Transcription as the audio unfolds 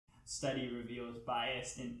Study reveals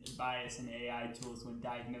bias in AI tools when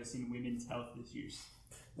diagnosing women's health issues.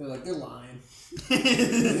 They're like, they're lying.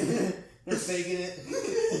 They're faking it.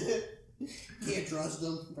 Can't trust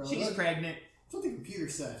them. She's pregnant. That's what the computer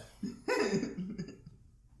said.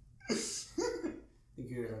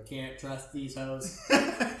 Computer's like, can't trust these hoes.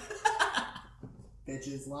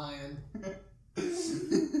 Bitches lying.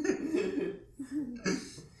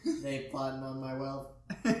 They plotting on my wealth.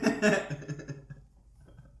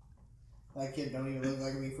 That kid don't even look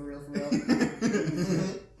like me for real.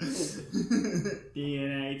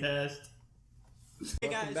 DNA test. Hey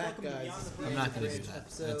guys, welcome guys. to Beyond the Bridge. I'm not going to do that.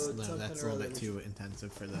 Episode That's a something little or bit too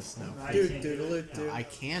intensive for this. No. Dude, dude. I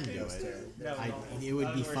can do it. No, It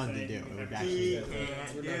would be fun to do. It would actually.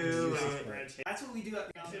 Can't do it. That's what we do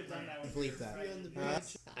at Beyond the Bridge. Bleep that. Beyond the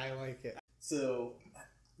Bridge. I like it. So,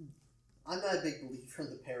 I'm not a big believer in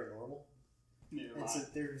the paranormal. And so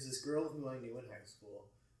there was this girl who I knew in high school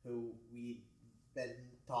who we'd been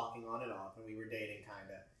talking on and off, and we were dating, kind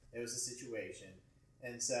of. It was a situation.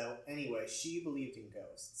 And so, anyway, she believed in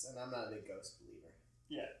ghosts, and I'm not a big ghost believer.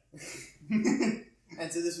 Yeah.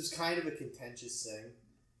 And so this was kind of a contentious thing,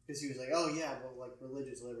 because she was like, oh yeah, well, like,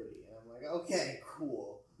 religious liberty. And I'm like, okay,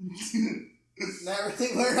 cool. Not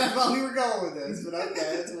really where I thought we were going with this, but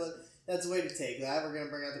okay, that's the way to take that. We're going to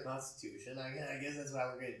bring out the Constitution. I guess that's why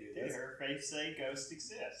we're going to do this. Her faith say ghosts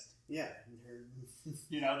exist. Yeah.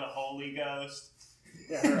 You know, the Holy Ghost.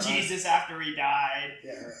 Yeah, Jesus after he died.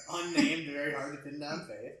 Yeah, her unnamed, very hard to pin down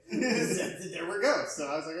faith. There were ghosts, so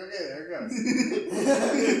I was like, okay, there are ghosts.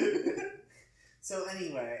 So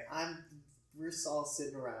anyway, we're all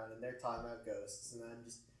sitting around and they're talking about ghosts, and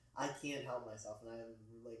I can't help myself, and I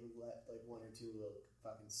let one or two little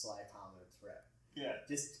fucking sly comments rip. Yeah.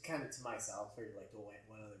 Just kind of to myself, or like to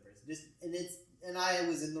one other person. And I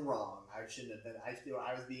was in the wrong. I shouldn't have been. I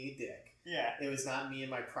was being a dick. Yeah. It was not me in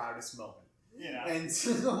my proudest moment. Yeah. And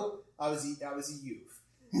so I was a youth.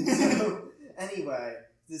 And so anyway,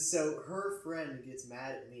 so her friend gets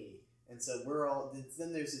mad at me, and so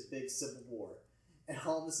then there's this big civil war, and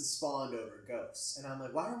all of this is spawned over ghosts. And I'm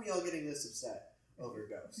like, why are we all getting this upset over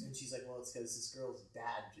ghosts? And she's like, well, it's because this girl's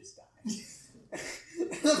dad just died.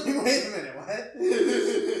 And I'm like, wait a minute, what?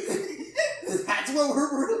 That's what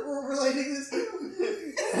we're relating this to?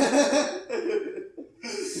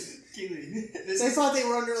 They thought they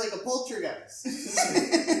were under like a poltergeist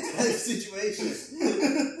type situation. I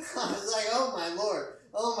was like, oh my lord,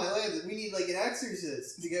 oh my land, we need like an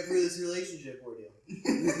exorcist to get through this relationship ordeal.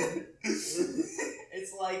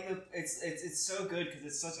 It's like it's so good because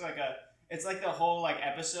it's such like it's like the whole like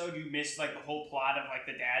episode you missed like the whole plot of like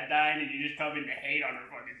the dad dying and you just come in to hate on her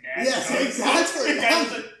fucking dad. Yes, so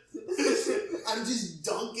exactly. I'm just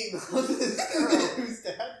dunking on this girl whose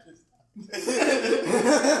dad just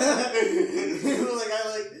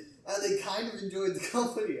I kind of enjoyed the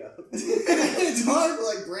company of. It's hard to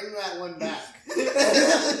like bring that one back.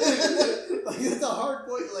 Like it's a hard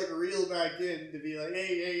point to like reel back in to be like,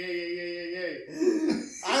 hey.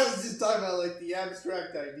 I was just talking about like the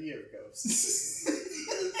abstract idea of ghosts.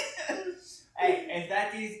 Hey,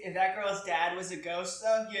 if that girl's dad was a ghost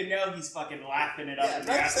though, you know he's fucking laughing it up.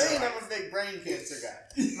 Yeah, I'm saying I'm a big brain cancer guy.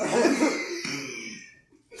 You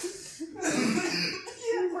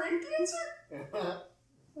have brain cancer?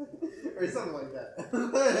 Or something like that.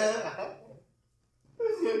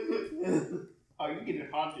 Oh, you get it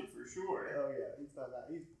haunted for sure. Oh yeah, he's not that.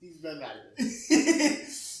 He's been mad at it.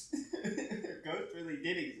 If ghosts really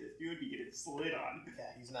did exist, you would be getting slid on.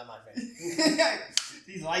 Yeah, he's not my fan.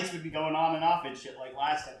 These lights would be going on and off and shit like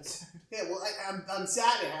last episode. Yeah, well, I'm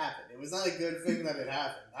sad it happened. It was not a good thing that it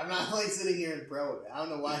happened. I'm not like sitting here and pro of it. I don't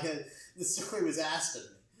know why the story was asked of me,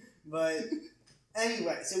 but.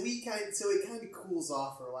 Anyway, so it kind of cools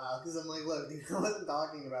off for a while, because I'm like, look, I wasn't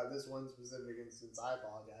talking about this one specific instance. I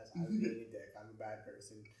apologize. I was being a dick. I'm a bad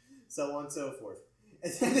person. So on and so forth.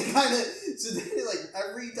 And then like,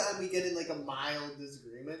 every time we get in, like, a mild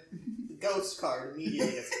disagreement, the ghost card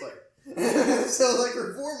immediately gets played. So, like,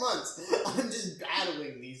 for 4 months, I'm just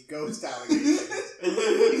battling these ghost allegations.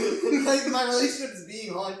 Like, my relationship is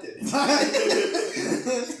being haunted.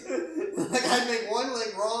 Like, I'd make one,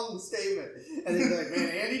 like, wrong statement, and they'd be like, man,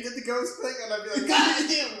 Andy did the ghost thing, and I'd be like, God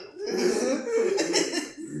damn it!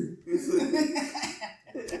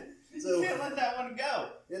 So, you can't let that one go.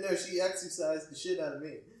 You know, she exercised the shit out of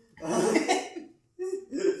me.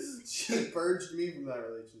 She purged me from that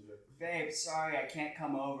relationship. Babe, sorry, I can't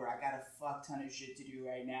come over. I got a fuck ton of shit to do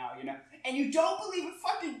right now, you know? And you don't believe in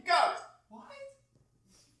fucking ghosts! What?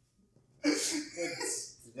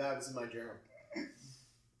 That was in my journal.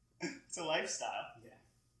 It's a lifestyle. Yeah.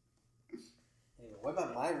 Anyway, What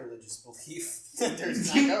about my religious belief that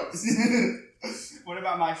there's not ghosts? What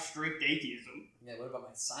about my strict atheism? Yeah, what about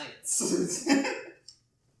my science?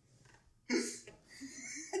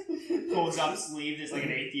 Pulls up sleeve, there's like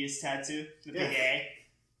an atheist tattoo. The big A.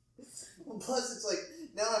 Well, plus, it's like,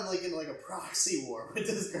 now I'm like in like a proxy war with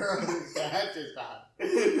this girl whose dad just died.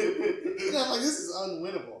 And I'm like, this is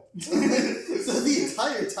unwinnable. So the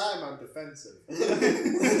entire time I'm defensive. I'm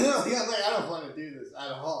like, I don't want to do this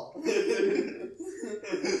at all.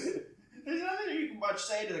 There's nothing you can much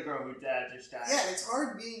say to the girl whose dad just died. Yeah, it's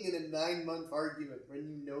hard being in a 9-month argument when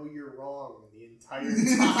you know you're wrong the entire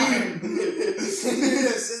time. And you're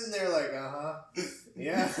just sitting there like,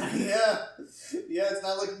 yeah, it's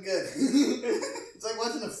not looking good. It's like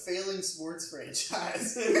watching a failing sports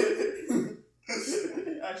franchise.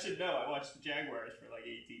 I should know. I watched the Jaguars for like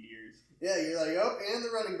 18 years. Yeah, you're like, oh, and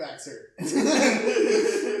the running backs hurt. And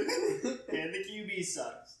the QB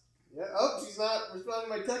sucks. Yeah. Oh, she's not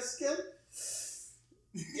responding to my text again?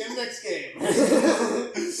 Get next game.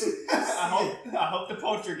 I hope the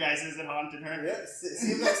poltergeist isn't haunting her. Yeah,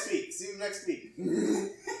 see you next week.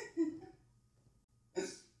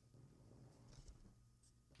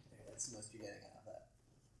 That's the most you're getting out of that.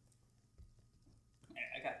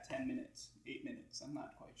 I got 10 minutes, 8 minutes. I'm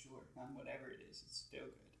not quite sure. Whatever it is, it's still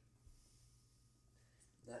good.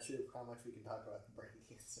 Not sure how much we can talk about the brain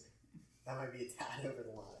cancer. That might be a tad over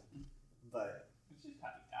the line. But, It's just how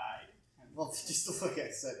he died. well, just the way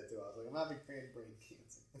I said it too. I was like, I'm not a big fan of brain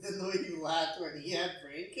cancer. And then the way you laughed when he had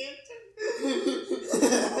brain cancer?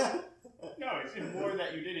 No, it's just more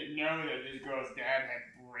that you didn't know that this girl's dad had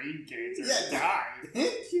brain cancer Yeah. and died.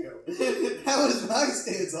 Thank you. That was my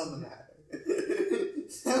stance on the matter.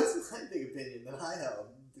 That was my big opinion that I held.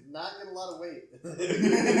 Did not get a lot of weight. They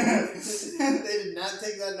did not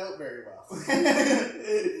take that note very well.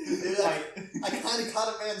 I kind of caught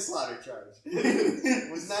a manslaughter charge.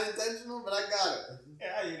 It was not intentional, but I got it.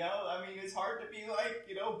 Yeah, I mean, it's hard to be like,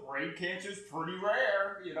 brain cancer's pretty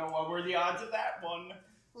rare. What were the odds of that one?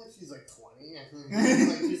 Well, she's like 20.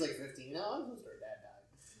 She's like 15 now. I'm supposed to her dad died.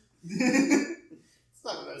 It's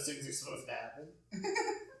not one of those things are supposed to happen.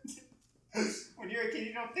 When you're a kid,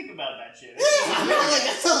 you don't think about that shit. I mean, like,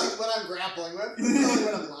 that's not like what I'm grappling with. That's not like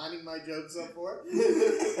what I'm lining my jokes up for.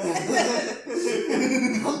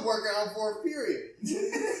 I'm working on fourth period.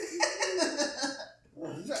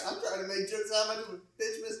 I'm trying to make jokes out of how much of a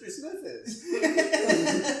bitch Mr. Smith is.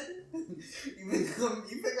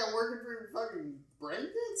 You think I'm working for fucking brain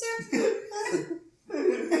cancer?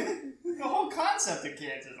 The whole concept of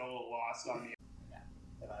cancer is a little lost on me.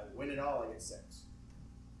 If I win it all, I get 6.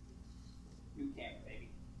 You can't, baby.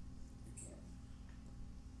 You can't.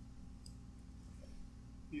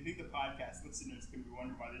 Do you think the podcast listeners can be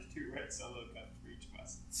wondering why there's 2 red solo cups for each of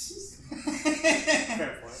us?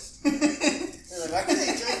 Fair point. They're like, why can't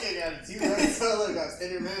they drinking out of 2 red solo cups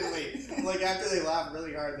intermittently? Like, after they laugh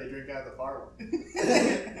really hard, they drink out of the far one.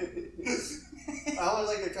 I almost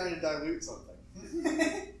like they're trying to dilute something.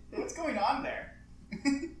 What's going on there?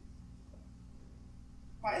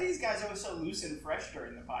 Why are these guys always so loose and fresh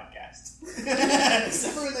during the podcast?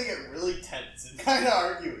 Except for when they get really tense and kind of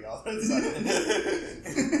arguing all of a sudden.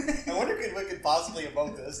 I wonder what could possibly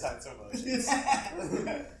evoke those kinds of emotions.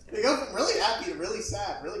 They go from really happy to really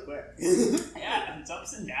sad really quick. Yeah, it's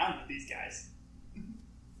ups and downs with these guys.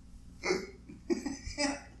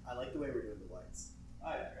 I like the way we're doing the lights.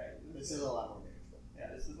 Oh yeah, right. This is a lot more manageable.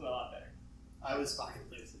 Yeah, this is a lot better. I was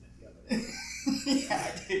fucking losing it the other day.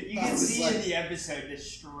 Yeah, dude, you I can was see like- in the episode the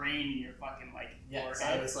strain in your fucking Yes,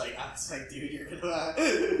 forehead. I was like, dude, you're gonna.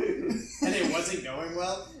 And it wasn't going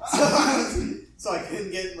well, so I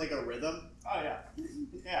couldn't get like a rhythm. Oh yeah,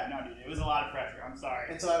 yeah, no, dude, it was a lot of pressure. I'm sorry.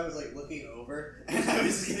 And so I was like looking over, and I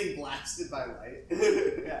was getting blasted by light.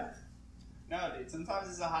 Yeah. No, dude. Sometimes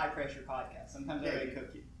it's a high pressure podcast. Sometimes I really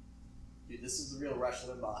cook you. Dude, this is the real Rush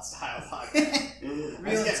Limbaugh style podcast.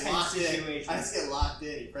 Real intense situation. I just get locked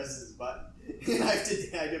in. He presses his button. And I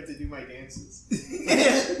have to do my dances.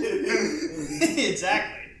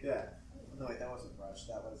 Exactly. Yeah. No, wait, that wasn't Rush.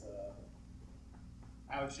 That was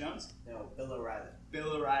Alex Jones? no, Bill O'Reilly.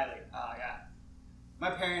 Bill O'Reilly. Oh, yeah.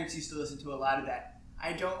 My parents used to listen to a lot of that.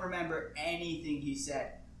 I don't remember anything he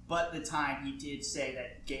said, but the time he did say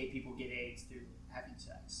that gay people get AIDS through having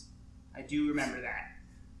sex. I do remember that.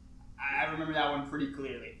 I remember that one pretty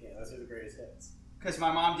clearly. Yeah, those are the greatest hits. Because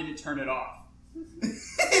my mom didn't turn it off.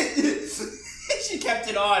 She kept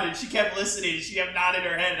it on and she kept listening and she kept nodding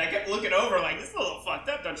her head and I kept looking over like, this is a little fucked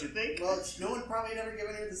up, don't you think? Well, no one probably never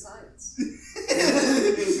given her the science. I'm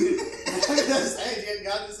just saying, she hadn't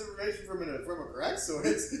gotten this information from a correct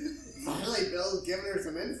source. Finally, Bill's giving her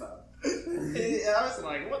some info. And I was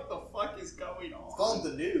like, what the fuck is going on? It's called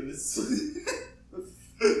the news.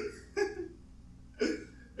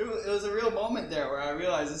 It was a real moment there where I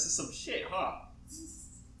realized this is some shit, huh?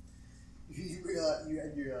 You realize you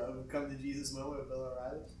had your come to Jesus moment with Bill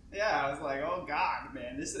O'Reilly? Yeah, I was like, oh god,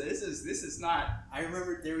 man, this is not. I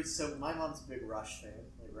remember my mom's a big Rush fan,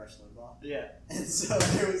 like Rush Limbaugh. Yeah. And so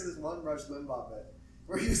there was this one Rush Limbaugh bit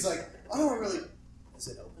where he was like, I don't really. Is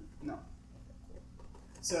it open? No.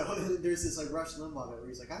 So there's this like Rush Limbaugh bit where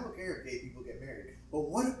he's like, I don't care if gay people get married, but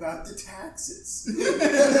what about the taxes?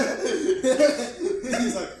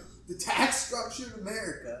 He's like, the tax structure in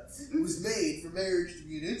America was made for marriage to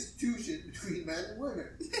be an institution between men and women.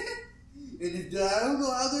 And if I don't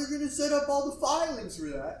know how they're going to set up all the filings for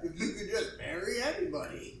that, if you could just marry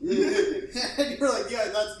anybody. And you're like, yeah,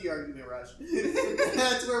 that's the argument, Rush.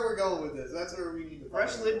 That's where we're going with this. That's where we need to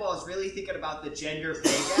Rush Limbaugh is really thinking about the gender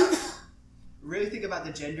pay gap. Really think about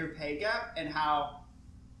the gender pay gap and how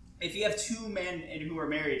if you have two men who are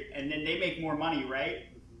married and then they make more money, right?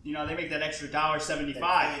 You know, they make that extra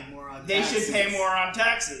 $1.75. They should pay more on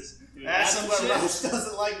taxes. Dude, that's what shit. Rush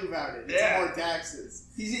doesn't like about it. It's more taxes.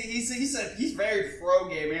 He said he's very pro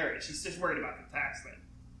gay marriage. He's just worried about the tax thing.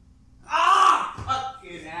 Ah!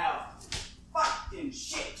 Fucking hell. Fucking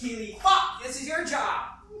shit, Keely. Fuck! This is your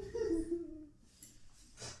job.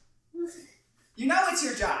 You know it's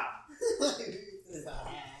your job.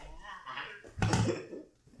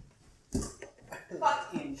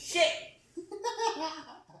 Fucking shit.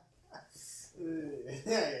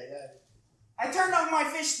 I turned off my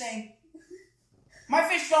fish thing. My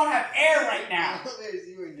fish don't have air right now.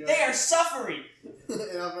 They are suffering.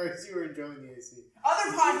 And I'm very you were enjoying the AC.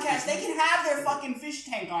 Other podcasts, they can have their fucking fish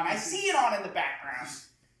tank on. I see it on in the background.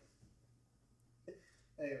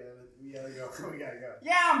 Hey man, we gotta go. We gotta go.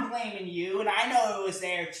 Yeah, I'm blaming you, and I know it was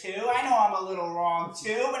there too. I know I'm a little wrong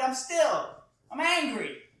too, but I'm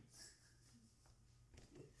angry.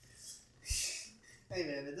 Hey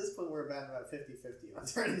man, at this point we're about 50-50 on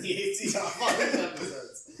turning the AC off on these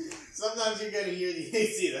episodes. Sometimes you're gonna hear the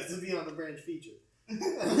AC, that's a Beyond the Branch feature.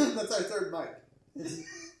 That's our third mic.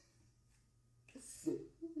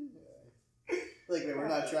 Like, man, we're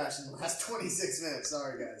not trashing the last 26 minutes,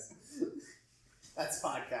 sorry guys. That's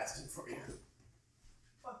podcasting for you.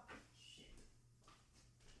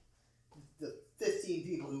 The 15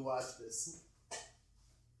 people who watch this.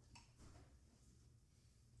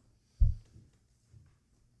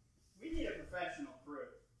 We need a professional crew.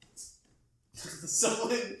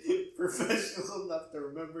 Someone professional enough to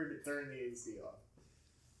remember to turn the AC off.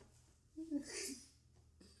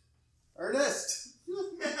 Ernest! Where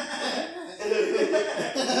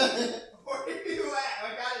are you at? I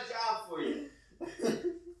got a job for you.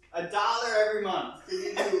 $1 every month.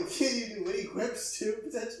 Can you do witty quips too,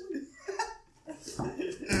 potentially?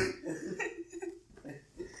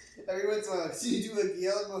 Every once in a while, can you do a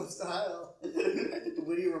Guillermo style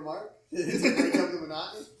witty remark to break up the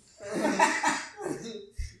monotony?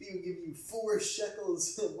 He would give you 4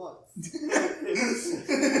 shekels a month.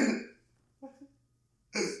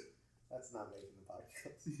 That's not making the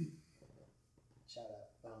podcast. Shout out,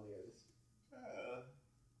 finally heard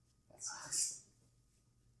that sucks.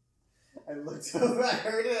 I looked over, I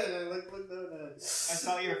heard it, and I looked over, and I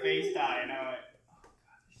saw your face die, and I went, oh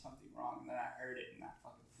god, there's something wrong. And then I heard it, and I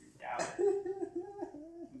fucking freaked out.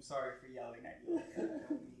 I'm sorry for yelling at you. I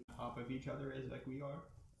don't mean on top of each other as like we are.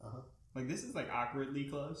 Like this is like awkwardly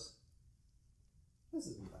close. This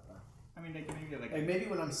isn't that bad. I mean, like maybe like maybe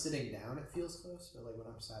when I'm sitting down it feels close, but like when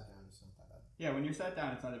I'm sat down it's not that bad. Yeah, when you're sat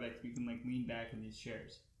down it's not that bad because you can like lean back in these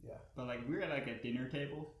chairs. Yeah. But like we're at like a dinner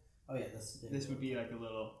table. Oh yeah, this would be like a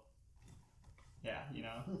little. Yeah, you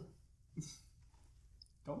know.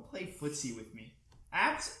 Don't play footsie with me.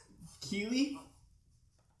 Keely?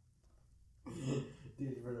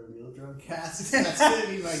 Dude, for the real drunk cast, that's gonna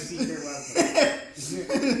be my secret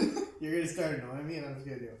weapon. You're gonna start annoying me, and I'm just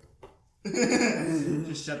gonna do it.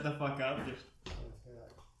 Just shut the fuck up. Just.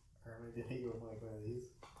 I'm gonna hit you with like one of these.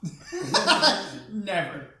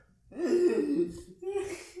 Never.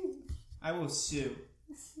 I will sue.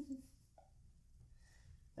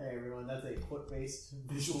 Hey everyone, that's a foot-based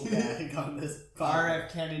visual gag on this podcast. RF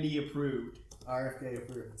Kennedy approved. RFK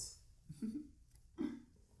approved.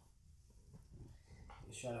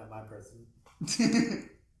 Shout out my president.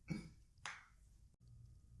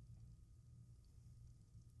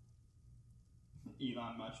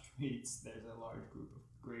 Elon Musk tweets, there's a large group of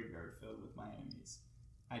graveyard filled with my enemies.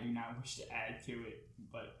 I do not wish to add to it,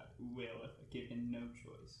 but will if given no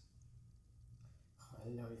choice. I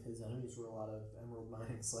didn't know he his enemies were a lot of emerald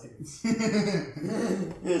mining slaves.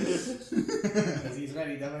 Because Because he's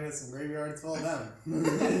ready, definitely got some graveyards full of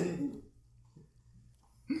them.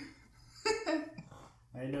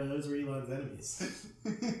 I didn't know those were Elon's enemies.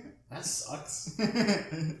 That sucks.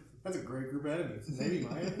 That's a great group of enemies. Maybe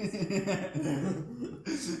my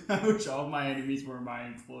enemies. I wish all my enemies were my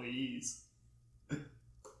employees.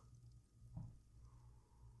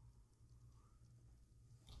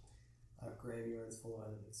 Graveyards full of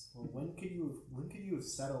enemies. Well, when could you have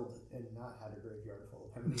settled and not had a graveyard full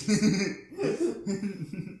of enemies?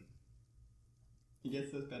 I guess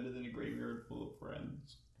that's better than a graveyard full of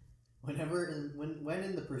friends. When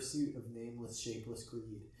in the pursuit of nameless, shapeless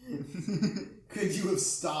greed, could you have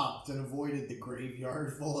stopped and avoided the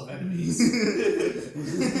graveyard full of enemies?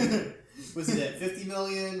 Was it at 50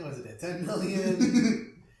 million? Was it at 10 million?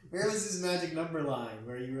 Where was this magic number line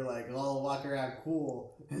where you were like, oh, I'll walk around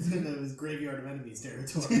cool, and then it was graveyard of enemies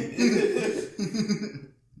territory?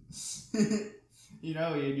 You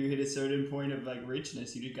know, you hit a certain point of like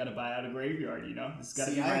richness, you just gotta buy out a graveyard, you know? It's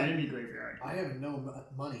gotta be my enemy graveyard. I have no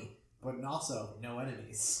money, but also no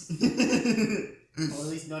enemies. Well, at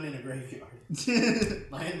least none in a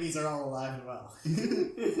graveyard. My enemies are all alive and well.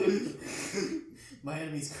 My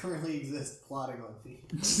enemies currently exist plotting on me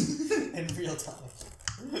in real time.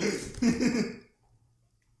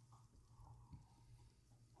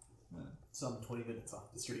 Some 20 minutes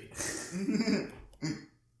off the street.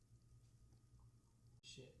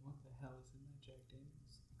 Shit, what the hell is in that Jack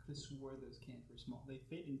Daniels? I could have swore those cans were small. They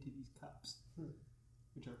fit into these cups,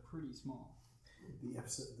 which are pretty small. The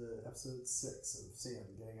episode 6 of Sam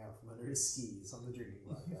getting out from under his skis on the drinking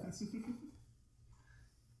podcast.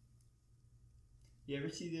 You ever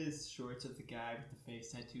see those shorts of the guy with the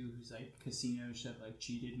face tattoo who's like, casinos that like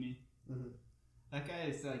cheated me? Mm-hmm. That guy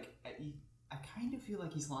is like, I kind of feel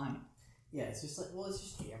like he's lying. Yeah, it's just like, well, it's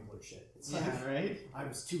just gambler shit. It's yeah, like, right? I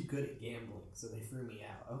was too good at gambling, so they threw me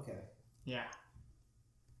out. Okay. Yeah.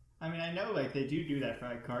 I mean, I know like they do that for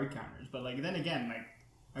like card counters, but like then again, like,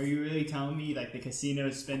 are you really telling me like the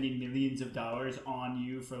casino's spending millions of dollars on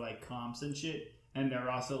you for like comps and shit, and they're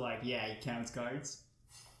also like, yeah, he counts cards?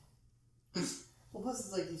 Well, plus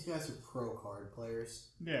it's like these guys are pro card players.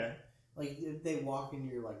 Yeah. Like, if they walk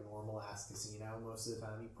into your, like, normal-ass casino, most of the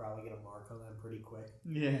time you probably get a mark on them pretty quick.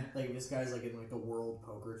 Yeah. Like, this guy's, like, in, like, the World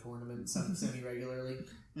Poker Tournament semi-regularly.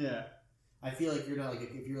 Yeah. I feel like you're not,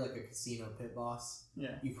 like, if you're, like, a casino pit boss,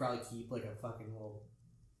 Yeah. you probably keep, like, a fucking little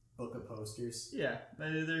book of posters. Yeah,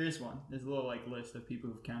 there is one. There's a little, like, list of people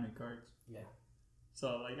who've counted cards. Yeah.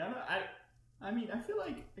 So, like, I mean, I feel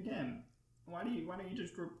like, again, why don't you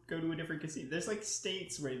just go to a different casino? There's, like,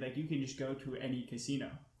 states where, like, you can just go to any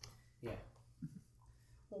casino. Yeah.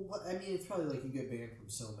 Well, I mean, it's probably like you get banned from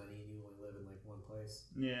so many and you only live in like one place.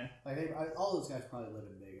 Yeah. Like all those guys probably live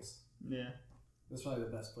in Vegas. Yeah. That's probably the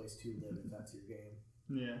best place to live if that's your game.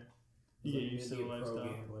 Yeah. You get used to the lifestyle. Pro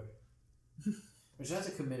gambler. Which that's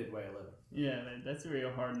a committed way of living. Yeah, that's a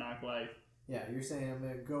real hard knock life. Yeah, you're saying I'm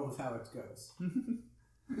gonna go with how it goes.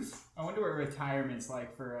 I wonder what retirement's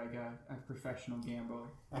like for like a professional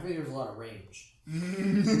gambler. I think there's a lot of range. I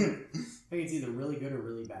think it's either really good or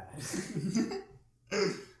really bad. I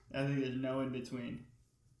think there's no in between.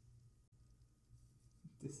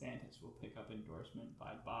 DeSantis will pick up endorsement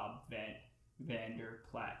by Bob Vander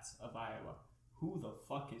Platts of Iowa. Who the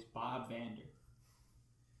fuck is Bob Vander?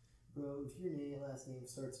 Bro, if your last name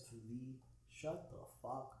starts with V, shut the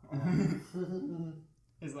fuck up.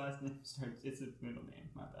 His last name it's a middle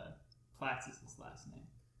name, my bad. Platts is his last name.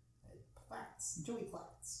 Platts. Joey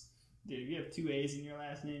Platts. Dude, if you have 2 A's in your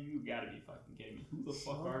last name, you gotta be fucking kidding me. Who the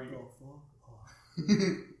fuck are you?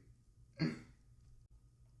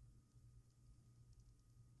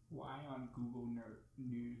 Why on Google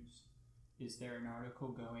News is there an article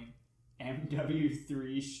going,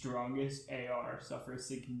 MW3 strongest AR suffers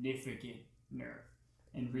significant nerf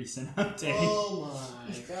in recent update? Oh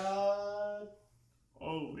my god.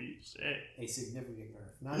 Holy shit. A significant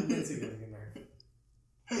nerf. Not an insignificant nerf.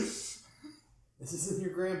 This isn't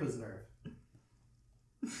your grandpa's nerf.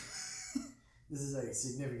 This is a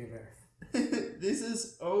significant nerf. This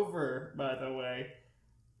is over, by the way.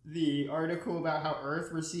 The article about how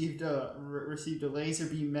Earth received a laser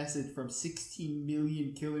beam message from 16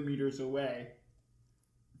 million kilometers away.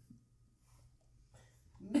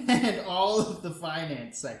 And all of the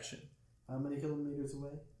finance section. How many kilometers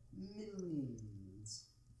away? Millions.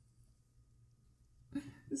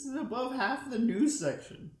 This is above half the news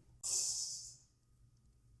section.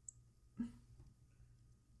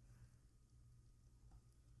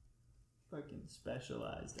 Fucking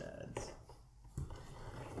specialized ads.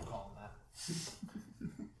 Call them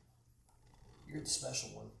that. You're the special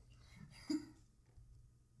one.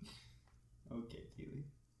 Okay, Keely.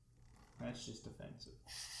 That's just offensive.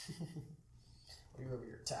 You're over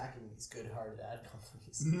here attacking these good-hearted ad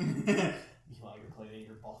companies. Meanwhile, you're playing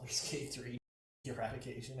your Baldur's Gate 3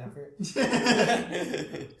 eradication effort.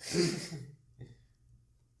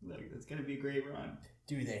 Look, that's gonna be a great run.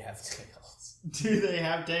 Do they have tails? Do they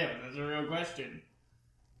have tails? That's a real question.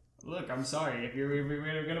 Look, I'm sorry. If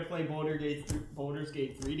we're gonna play Baldur's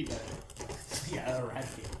Gate 3 together. Yeah,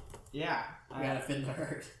 eradicate. Yeah. We gotta fit the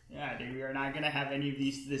herd. Yeah, dude, we are not gonna have any of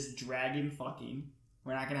this dragon fucking.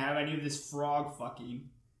 We're not gonna have any of this frog fucking.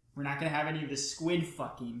 We're not gonna have any of this squid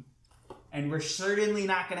fucking. And we're certainly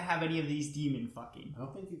not gonna have any of these demon fucking. I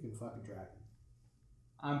don't think you can fuck a dragon.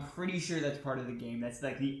 I'm pretty sure that's part of the game. That's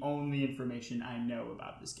like the only information I know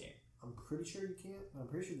about this game. I'm pretty sure you can't. I'm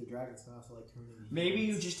pretty sure the dragons can also like turn into Maybe you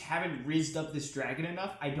humans. just haven't rizzed up this dragon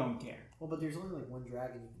enough. I don't care. Well, but there's only like one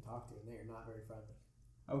dragon you can talk to, and they're not very friendly.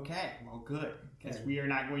 Okay, well, good. Because Okay. we are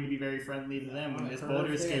not going to be very friendly to them when Well, this I've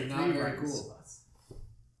Baldur's heard Gate 3 they're not very runs. cool with us.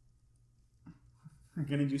 We're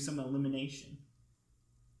gonna do some elimination.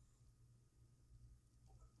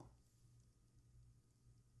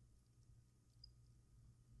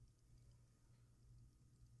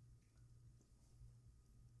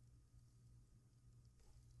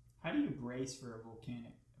 How do you brace for a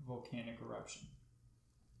volcanic eruption?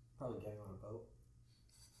 Probably getting on a boat.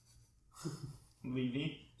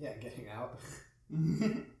 Leaving? Yeah, getting out,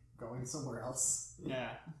 going somewhere else.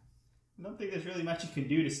 Yeah. I don't think there's really much you can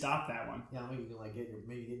do to stop that one. Yeah, maybe you can like get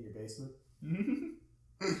in your basement. I'm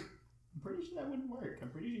pretty sure that wouldn't work. I'm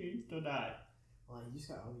pretty sure you'd still die. Well, you just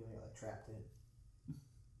got like trapped in.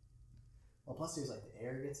 Well, plus there's like the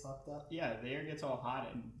air gets fucked up. Yeah, the air gets all hot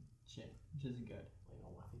and shit, which isn't good. Like,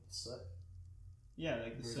 oh, I think the soot. Yeah,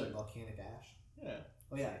 like the There's soot. like volcanic ash. Yeah.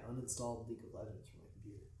 Oh yeah, I uninstalled League of Legends from my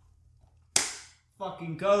computer.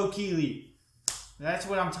 Fucking go, Keely. That's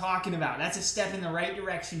what I'm talking about. That's a step in the right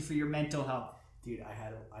direction for your mental health. Dude, I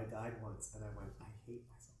died once, and I went, I hate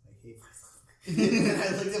myself. And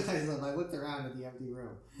I looked at myself. I looked around at the empty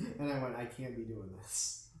room, and I went, I can't be doing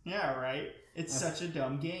this. Yeah, right? It's such a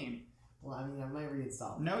dumb game. Well, I mean, I might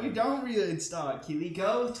reinstall it. No, you don't really install it, Keely.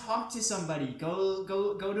 Go talk to somebody. Go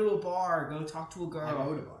to a bar. Go talk to a girl. I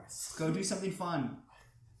go to bars. Go do something fun.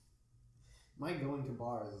 My going to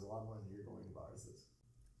bars is a lot more than your going to bars is.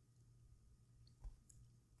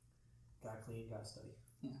 Gotta clean, gotta study.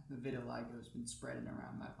 Yeah, the vitiligo's been spreading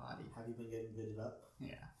around my body. Have you been getting vitted up?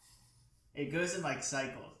 Yeah. It goes in like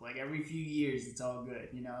cycles. Like every few years, it's all good.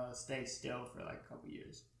 You know, it'll stay still for like a couple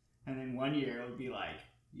years, and then one year it'll be like,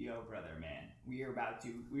 "Yo, brother, man, we're about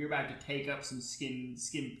to take up some skin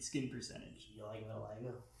percentage." You like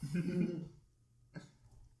vitiligo?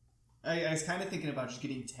 I was kind of thinking about just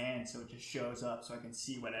getting tan so it just shows up so I can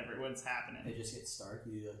see what's happening. It just gets stark.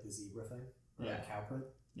 You do like the zebra thing? Or Yeah. like cow print?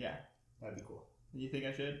 Yeah. That'd be cool. You think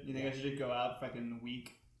I should? You think I should just go out fucking a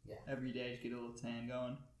week? Yeah. Every day, just get a little tan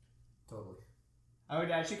going. Totally. I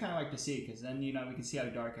would actually kind of like to see, because then we can see how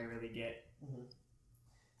dark I really get. Mm-hmm.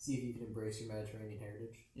 See if you can embrace your Mediterranean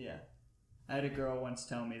heritage. Yeah. I had a girl once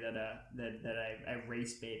tell me that I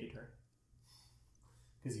race baited her.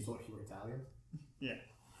 Because you thought you were Italian? Yeah.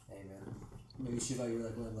 Hey, man. Maybe she thought you were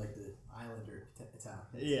like one of like the Islander Italians.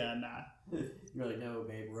 Yeah, nah. You're like, no,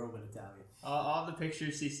 babe, Roman Italian. All the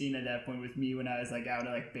pictures she's seen at that point with me when I was like out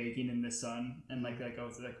like baking in the sun and like I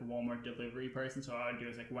was like a Walmart delivery person, so all I would do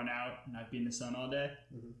is like run out and I'd be in the sun all day.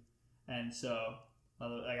 Mm-hmm. And so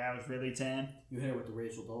like I was really tan. You hit her with the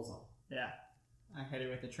racial dolls. Yeah. I hit it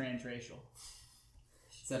with the transracial.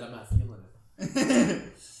 She said, I'm not feeling it.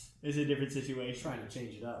 It's a different situation. Trying to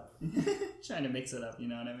change it up. Trying to mix it up, you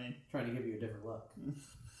know what I mean? Trying to give you a different look.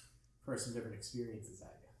 For some different experiences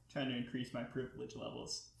at you. Trying to increase my privilege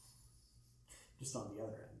levels. Just on the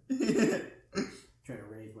other end. Trying to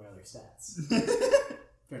raise my other stats.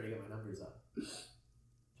 Trying to get my numbers up.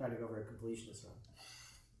 Trying to go for a completionist run.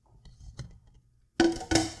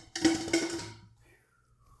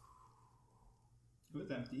 It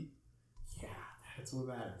was empty. Yeah, that's what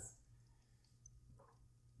matters.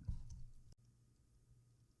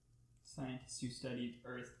 Scientists who studied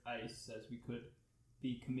Earth ice says we could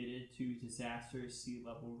be committed to disastrous sea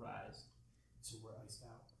level rise. So we're iced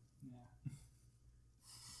out. Yeah.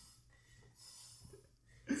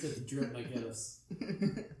 Said the drip might get us.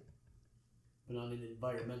 But on an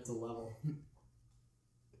environmental level.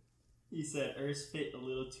 He said Earth's fit a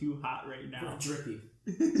little too hot right now. We're drippy.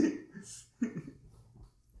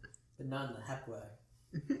 But not in the heck way.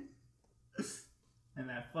 And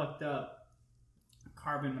that fucked up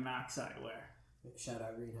carbon monoxide where? Shout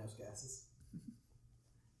out greenhouse gases.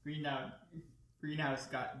 Greenhouse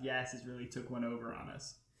gases really took one over on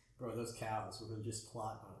us. Bro, those cows were just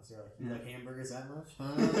plotting on us. They're like, you like hamburgers that much?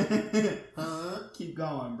 Huh? Keep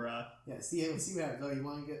going, bruh. Yeah, see what happens. Oh, you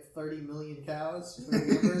want to get 30 million cows for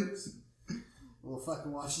hamburgers? Well,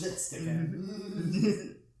 fucking watch this,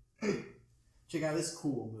 dickhead. Check out this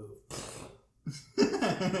cool move.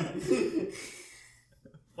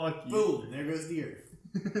 Fuck you. Boom, there goes the earth.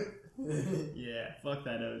 Yeah, fuck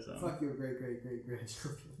that ozone. Fuck your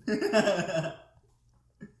great-great-great-grandchildren.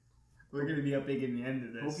 We're gonna be up big in the end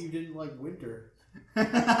of this. Hope you didn't like winter.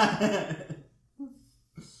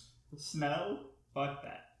 Snow? Fuck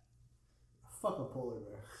that. Fuck a polar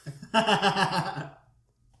bear.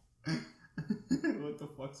 What the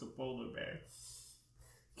fuck's a polar bear?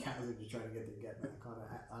 Cows are just trying to get their get back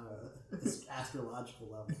on a astrological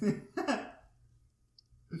level.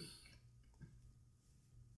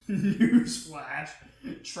 Newsflash.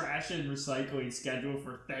 Trash and recycling schedule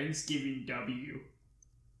for Thanksgiving W.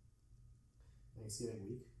 Thanksgiving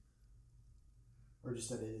week? Or just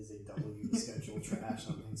that it is a W to schedule trash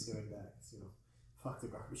on Thanksgiving Day. You know, fuck the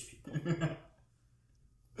garbage people.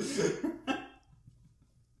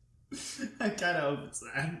 I kind of hope it's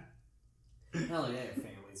that. Not like they have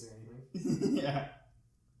families or anything. Yeah.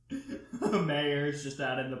 The mayor's just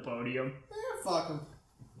out in the podium. Yeah, fuck them.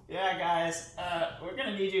 Yeah, guys, we're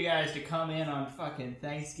gonna need you guys to come in on fucking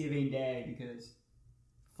Thanksgiving Day because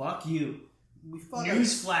fuck you.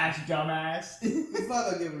 Newsflash, dumbass. We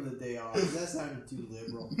thought I'd give him the day off. That sounded too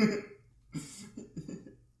liberal.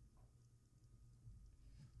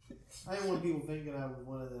 I didn't want people thinking I was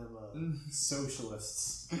one of them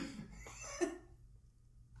socialists.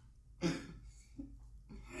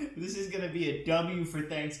 This is gonna be a W for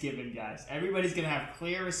Thanksgiving, guys. Everybody's gonna have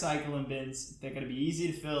clear recycling bins. They're gonna be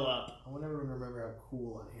easy to fill up. I want everyone to remember how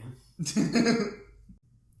cool I am.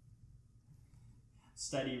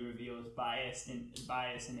 Study reveals bias in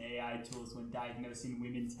AI tools when diagnosing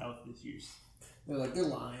women's health issues. They're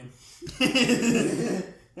lying.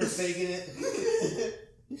 They're faking it.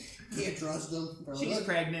 Can't trust them. She's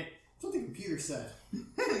pregnant. That's what the computer said.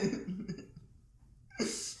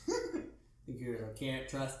 Computer's like, can't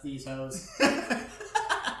trust these hoes.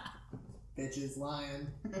 Bitches lying.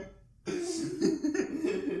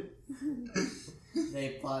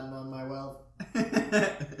 They plotting on my wealth.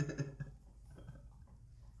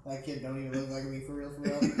 That kid don't even look like me for real.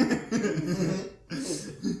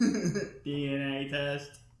 DNA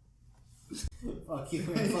test. Fuck you,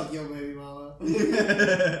 man. Fuck your baby mama.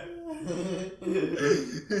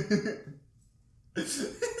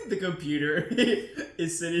 The computer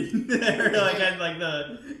is sitting there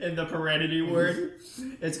in the parental word.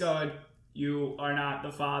 It's going, you are not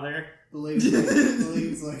the father. The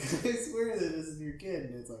lady's like, I swear that this is your kid.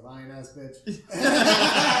 And it's like, lying ass bitch.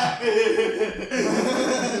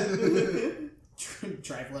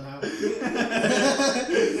 Trifling out.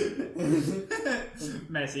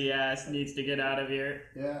 Messy ass needs to get out of here.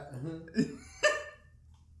 Yeah.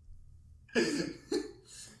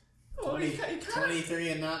 23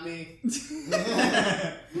 and not me.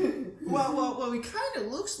 Well, he kind of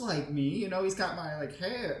looks like me. You know, he's got my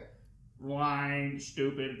hair. Lying,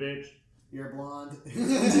 stupid bitch. You're blonde.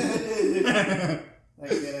 That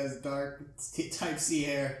kid has dark type C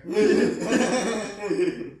hair.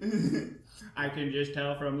 I can just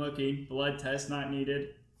tell from looking. Blood test not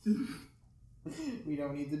needed. We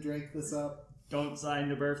don't need to drink this up. Don't sign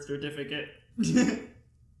the birth certificate.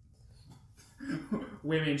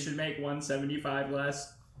 Women should make $175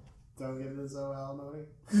 less. Don't give this alimony.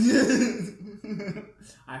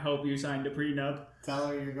 I hope you signed a prenup. Tell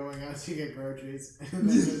her you're going out to get groceries and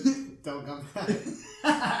then just don't come back.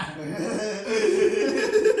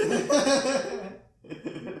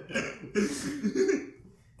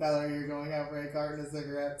 Tell her you're going out for a carton of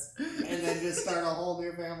cigarettes and then just start a whole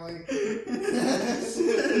new family.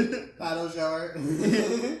 That'll show her.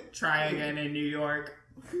 Try again in New York.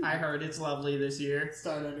 I heard it's lovely this year.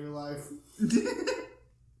 Start a new life.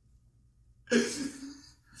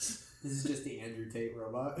 This is just the Andrew Tate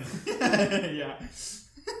robot. Yeah.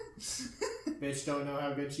 Bitch don't know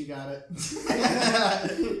how good she got it.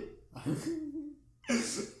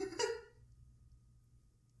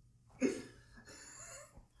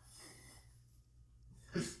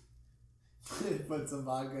 Put some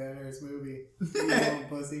vodka in her smoothie. You little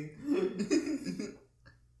pussy.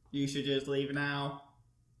 You should just leave now.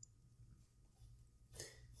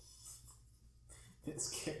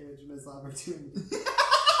 Miscarriage, missed opportunity.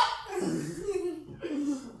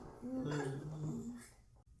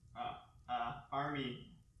 Army.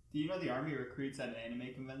 Do you know the Army recruits at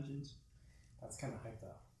anime conventions? That's kind of hype,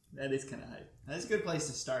 though. That is kind of hype. That's a good place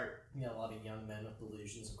to start. You got a lot of young men with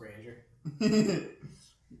delusions of grandeur.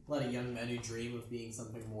 Let a young men who dream of being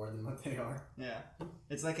something more than what they are. Yeah.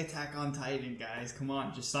 It's like Attack on Titan, guys. Come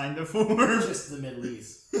on, just sign the form. Just the Middle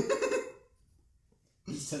East.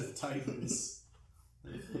 Instead of Titans.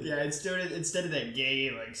 Yeah, instead of that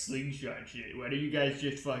gay, like, slingshot shit, why don't you guys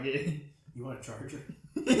just fucking... You want a charger?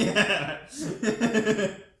 Yeah.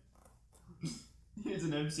 Here's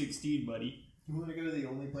an M16, buddy. You want to go to the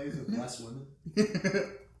only place with less women?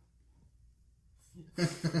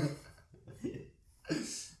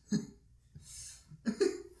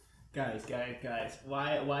 Guys.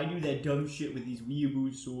 Why do that dumb shit with these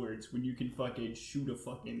weeaboo swords when you can fucking shoot a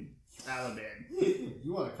fucking Taliban?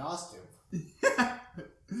 You want a costume?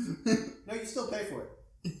 No, you still pay for it.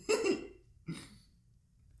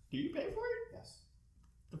 Do you pay for it? Yes.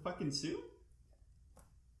 The fucking suit?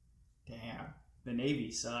 Damn. The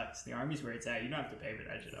Navy sucks. The Army's where it's at. You don't have to pay for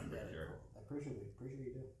that shit, I'm pretty sure. I'm pretty sure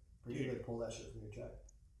you do. Pretty sure they pull that shit from your check.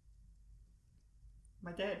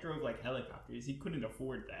 My dad drove, like, helicopters. He couldn't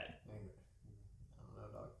afford that. I don't know,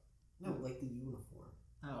 dog. No, like the uniform.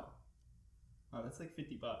 Oh, that's like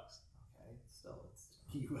 $50. Okay, still, it's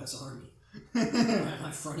U.S. Army. Am I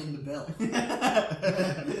fronting the bill?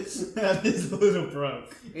 That is a little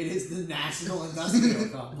broke. It is the National Industrial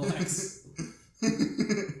Complex.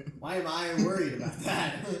 Why am I worried about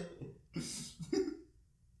that?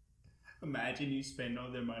 Imagine you spend all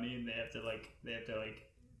their money and they have to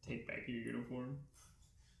take back your uniform.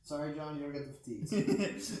 Sorry, John, you don't get the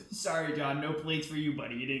fatigues. Sorry, John, no plates for you,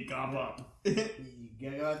 buddy. You didn't comp up. You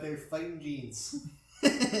gotta go out there fighting jeans.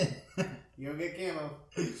 You don't get camo.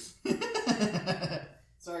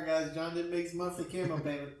 Sorry, guys, John didn't make his monthly camo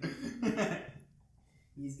payment.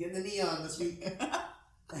 He's getting the neon this week.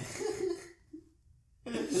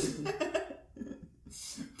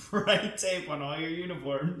 Bright tape on all your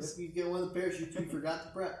uniforms. Yep, you get one of the parachutes you forgot to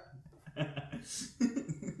prep.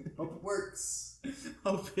 Hope it works.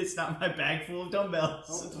 Hope it's not my bag full of dumbbells.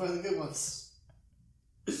 Hope it's one of the good ones.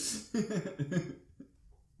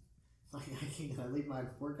 I leave my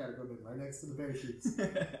workout equipment right next to the parachutes.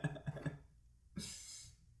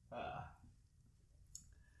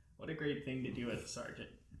 What a great thing to do as a sergeant.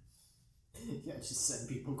 Yeah, just send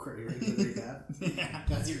people cratering to their death. Yeah.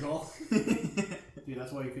 That's your goal? Dude,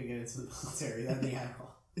 that's why you couldn't get into the military. That'd be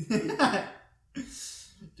alcohol.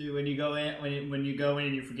 Dude, when you go in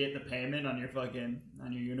and you forget the payment on your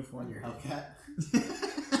uniform, On your Hellcat.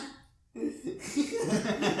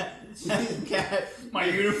 Cat, my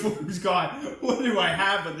uniform's gone. What do I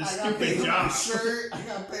have on this stupid job? My shirt. I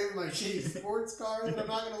gotta pay for my shitty sports car that I'm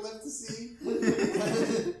not gonna live to see.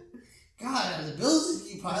 God, the bills just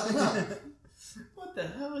keep piling up. What the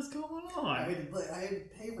hell is going on? I had to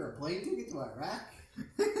pay for a plane ticket to Iraq.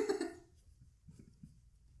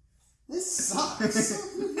 This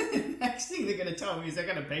sucks. Next thing they're gonna tell me is they're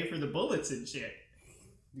gonna pay for the bullets and shit.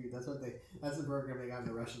 Dude, that's the program they got in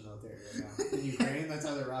the Russian military right now. In Ukraine, that's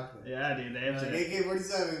how they're rocking it. Yeah, dude, they have to.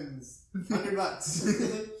 AK-47s,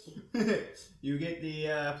 $100. You get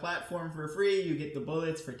the platform for free. You get the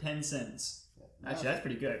bullets for 10 cents. Actually, that's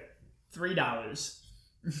pretty good. $3.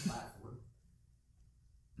 Platform.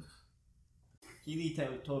 Keely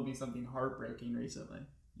told me something heartbreaking recently.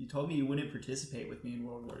 You told me you wouldn't participate with me in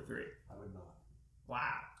World War III. I would not.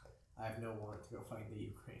 Wow. I have no warrant to go fight the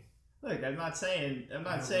Ukraine. Look, I'm not saying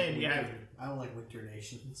you have. I don't like winter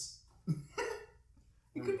nations.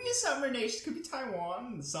 It could be a summer nation. It could be Taiwan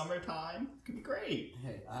in the summertime. It could be great.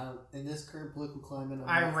 Hey, in this current political climate,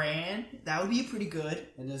 Iran. That would be pretty good.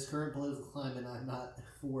 In this current political climate, I'm not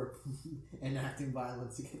for enacting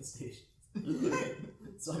violence against nations.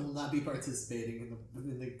 So I will not be participating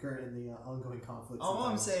in the ongoing conflicts. All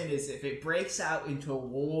I'm saying is, if it breaks out into a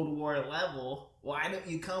World War level, why don't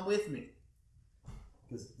you come with me?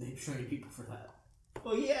 Because they train people for that.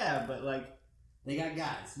 Well, yeah, but like... They got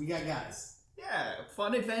guys. We got guys. Yeah,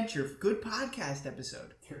 fun adventure. Good podcast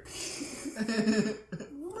episode. This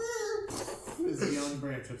is the Elon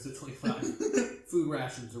branch episode 25. Food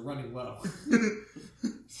rations are running low.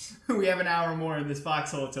 We have an hour more in this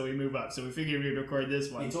foxhole until we move up, so we figured we'd record this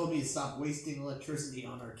one. He told me to stop wasting electricity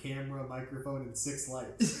on our camera, microphone, and 6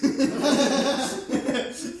 lights.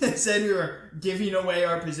 It said we were giving away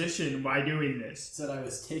our position by doing this. Said I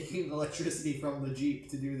was taking electricity from the Jeep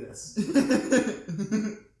to do this.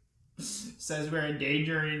 Says we're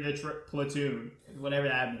endangering the platoon. Whatever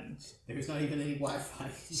that means. There's not even any Wi-Fi.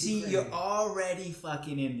 See, you're already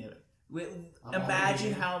fucking into it.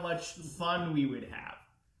 Imagine how much fun we would have.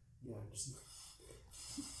 Yeah, just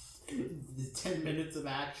the 10 minutes of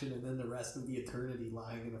action and then the rest of the eternity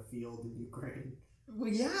lying in a field in Ukraine.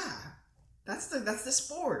 Well, yeah. That's the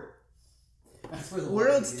sport. That's for the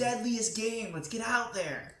world's deadliest game. Let's get out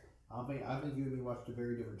there. I think you and me watched a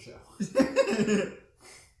very different show.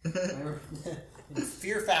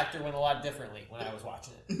 Fear Factor went a lot differently when I was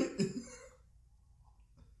watching it.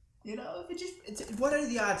 You know, what are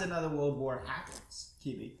the odds another world war happens,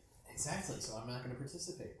 Kiwi? Exactly, so I'm not going to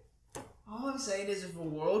participate. All I'm saying is if a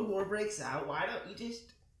world war breaks out, why don't you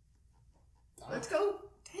just... Let's go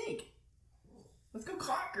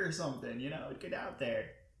conquer something, you know? Get out there.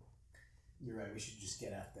 You're right, we should just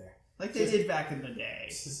get out there. Like they did back in the day.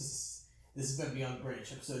 This has been Beyond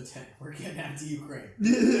British, episode 10. We're getting out to Ukraine.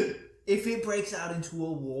 If it breaks out into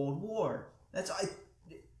a world war,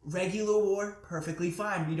 regular war, perfectly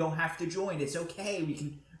fine. We don't have to join. It's okay. We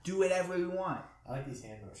can do whatever we want. I like these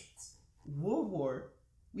hand motions. World war,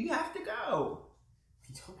 we have to go.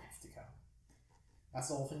 We don't have to go. That's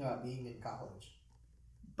the whole thing about being in college.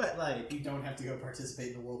 But like, You don't have to go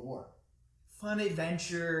participate in the World War. fun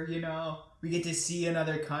adventure, you know? We get to see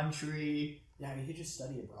another country. Yeah, you could just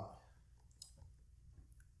study abroad.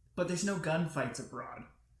 But there's no gunfights abroad.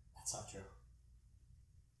 That's not true.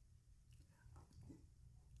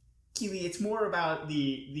 Kiwi, it's more about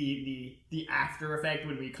the after effect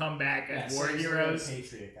when we come back as war heroes.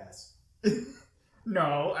 Patriot guys.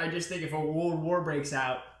 No, I just think if a world war breaks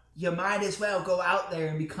out, you might as well go out there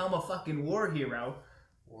and become a fucking war hero.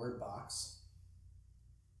 Word box.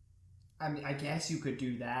 I mean, I guess you could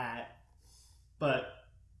do that, but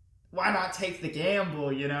why not take the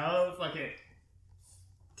gamble, you know? Fucking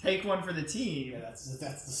take one for the team. Yeah, that's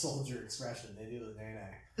the soldier expression. They do the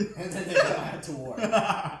nay-nay. And then they go out to war.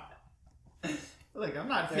 Look, I'm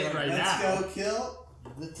not They're fit like, right now. Let's go kill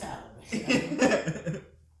the Taliban.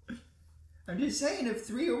 I'm just saying, if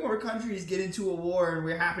 3 or more countries get into a war and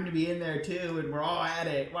we happen to be in there too and we're all at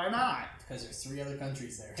it, why not? Because there's 3 other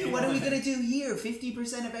countries there. Dude, what are we going to do here?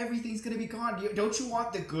 50% of everything's going to be gone. Don't you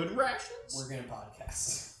want the good rations? We're going to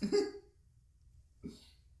podcast.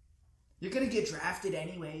 You're going to get drafted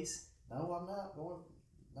anyways. No, I'm not.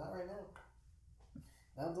 Not right now.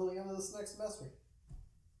 Not until the end of this next semester.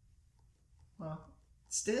 Well,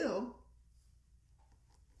 still.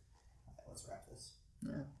 Alright, let's wrap this.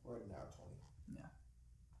 Yeah. We're at an hour 20.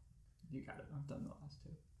 You got it. I've done the last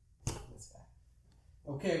 2. This guy.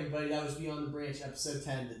 Okay, everybody, that was Beyond the Branch, episode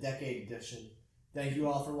 10, the Decade Edition. Thank you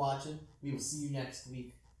all for watching. We will see you next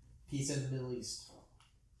week. Peace in the Middle East.